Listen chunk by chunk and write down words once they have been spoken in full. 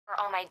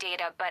all my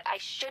data, but I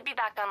should be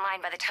back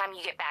online by the time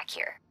you get back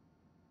here.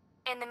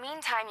 In the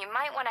meantime, you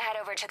might want to head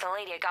over to the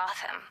Lady of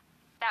Gotham.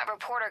 That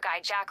reporter guy,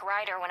 Jack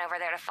Ryder, went over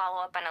there to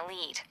follow up on a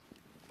lead.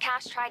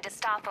 Cash tried to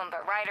stop him,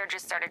 but Ryder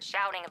just started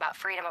shouting about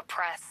freedom of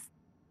press.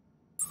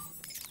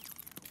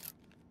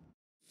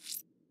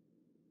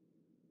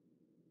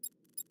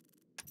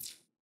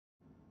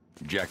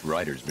 Jack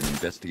Ryder's been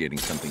investigating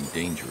something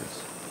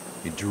dangerous.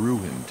 It drew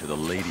him to the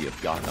Lady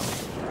of Gotham.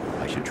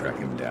 I should track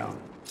him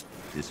down.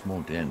 This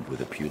won't end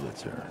with a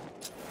Pulitzer.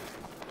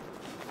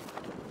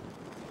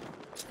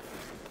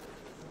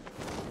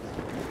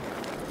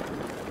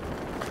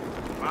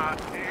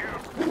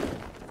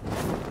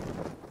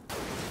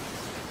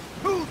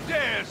 Who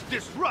dares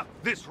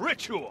disrupt this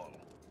ritual?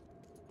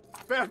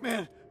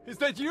 Batman, is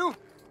that you?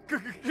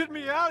 Get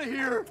me out of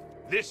here!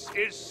 This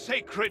is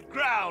sacred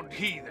ground,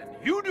 heathen.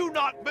 You do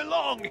not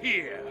belong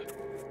here.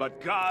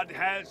 But God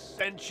has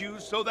sent you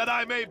so that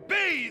I may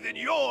bathe in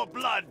your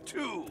blood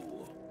too.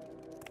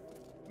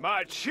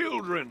 My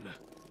children,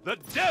 the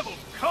devil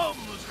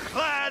comes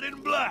clad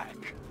in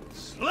black.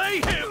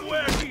 Slay him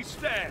where he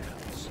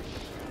stands.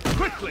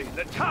 Quickly,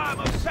 the time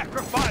of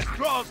sacrifice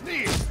draws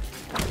near.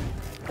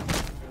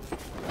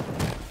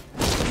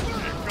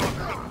 Here comes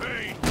the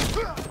pain.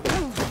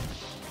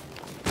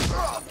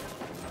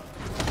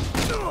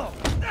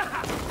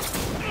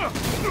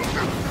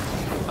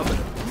 I'm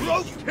gonna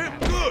roast him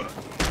good.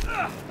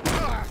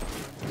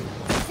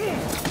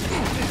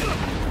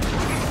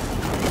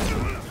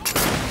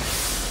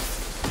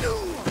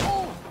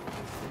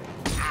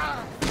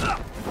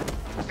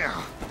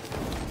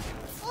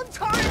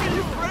 Untie me,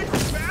 you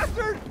crazy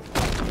bastard!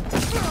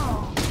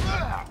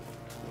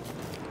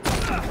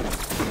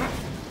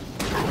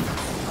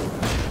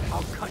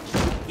 I'll cut you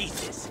to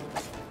pieces.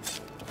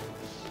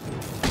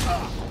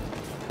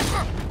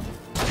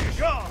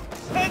 God,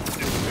 send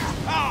this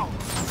power!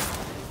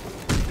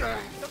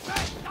 The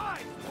bad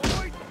time,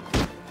 boys!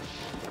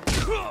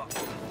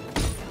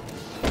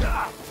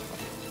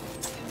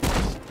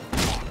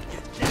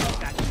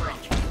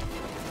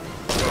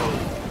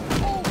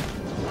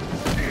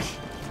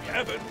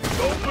 Heavens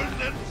open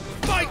and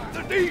smite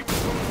the deep!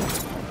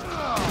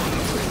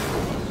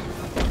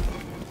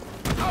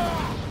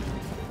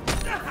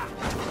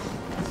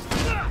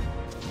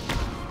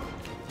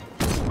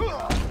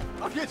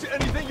 I'll get you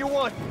anything you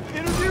want.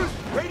 Interviews,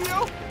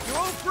 radio, your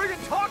own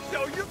friggin' talk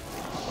show, you...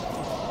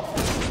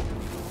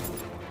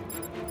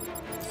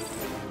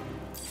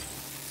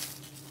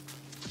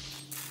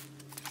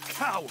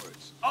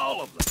 Cowards,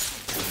 all of them.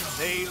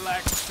 They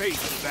lack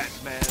faith,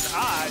 Batman.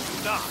 I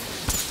do not.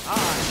 I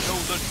know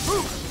the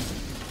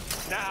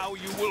truth. Now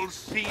you will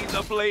see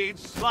the blade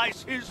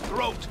slice his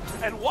throat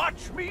and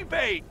watch me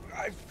bathe.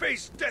 I've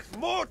faced death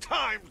more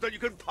times than you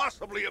can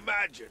possibly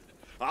imagine.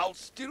 I'll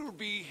still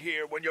be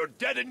here when you're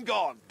dead and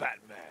gone,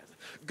 Batman.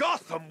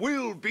 Gotham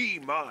will be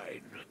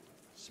mine.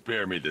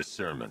 Spare me the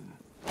sermon.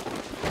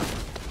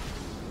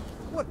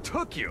 What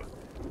took you?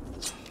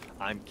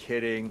 I'm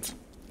kidding.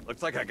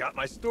 Looks like I got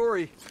my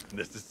story.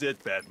 This is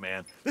it,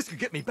 Batman. This could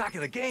get me back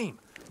in the game.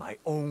 My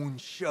own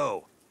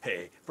show.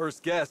 Hey,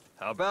 first guest,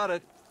 how about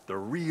it? The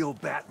real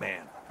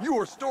Batman.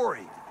 Your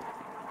story.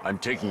 I'm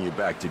taking you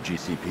back to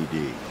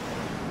GCPD.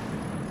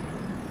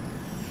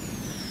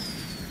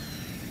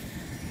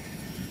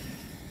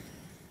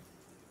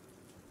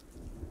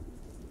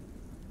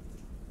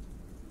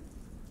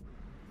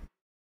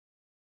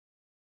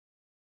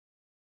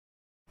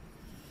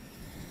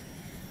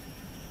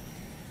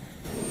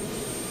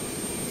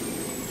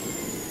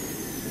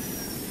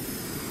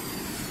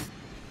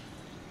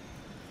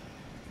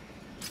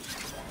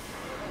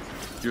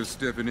 You're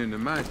stepping into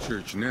my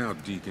church now,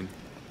 Deacon.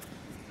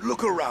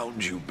 Look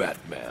around you,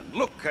 Batman.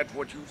 Look at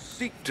what you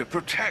seek to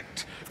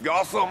protect.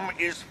 Gotham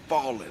is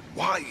fallen.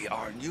 Why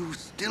are you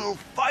still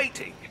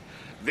fighting?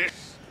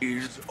 This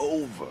is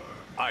over.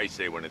 I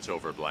say when it's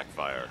over,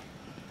 Blackfire.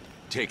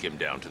 Take him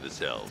down to the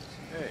cells.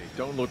 Hey,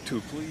 don't look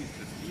too pleased.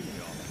 This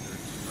email officer.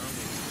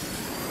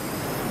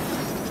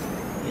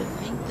 You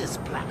think this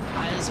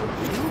Blackfire's a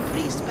real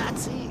priest,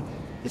 Batsy?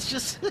 It's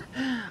just,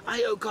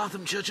 I owe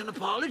Gotham Church an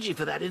apology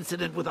for that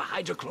incident with the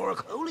hydrochloric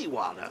holy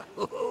water.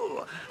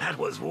 Oh, that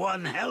was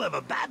one hell of a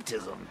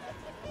baptism.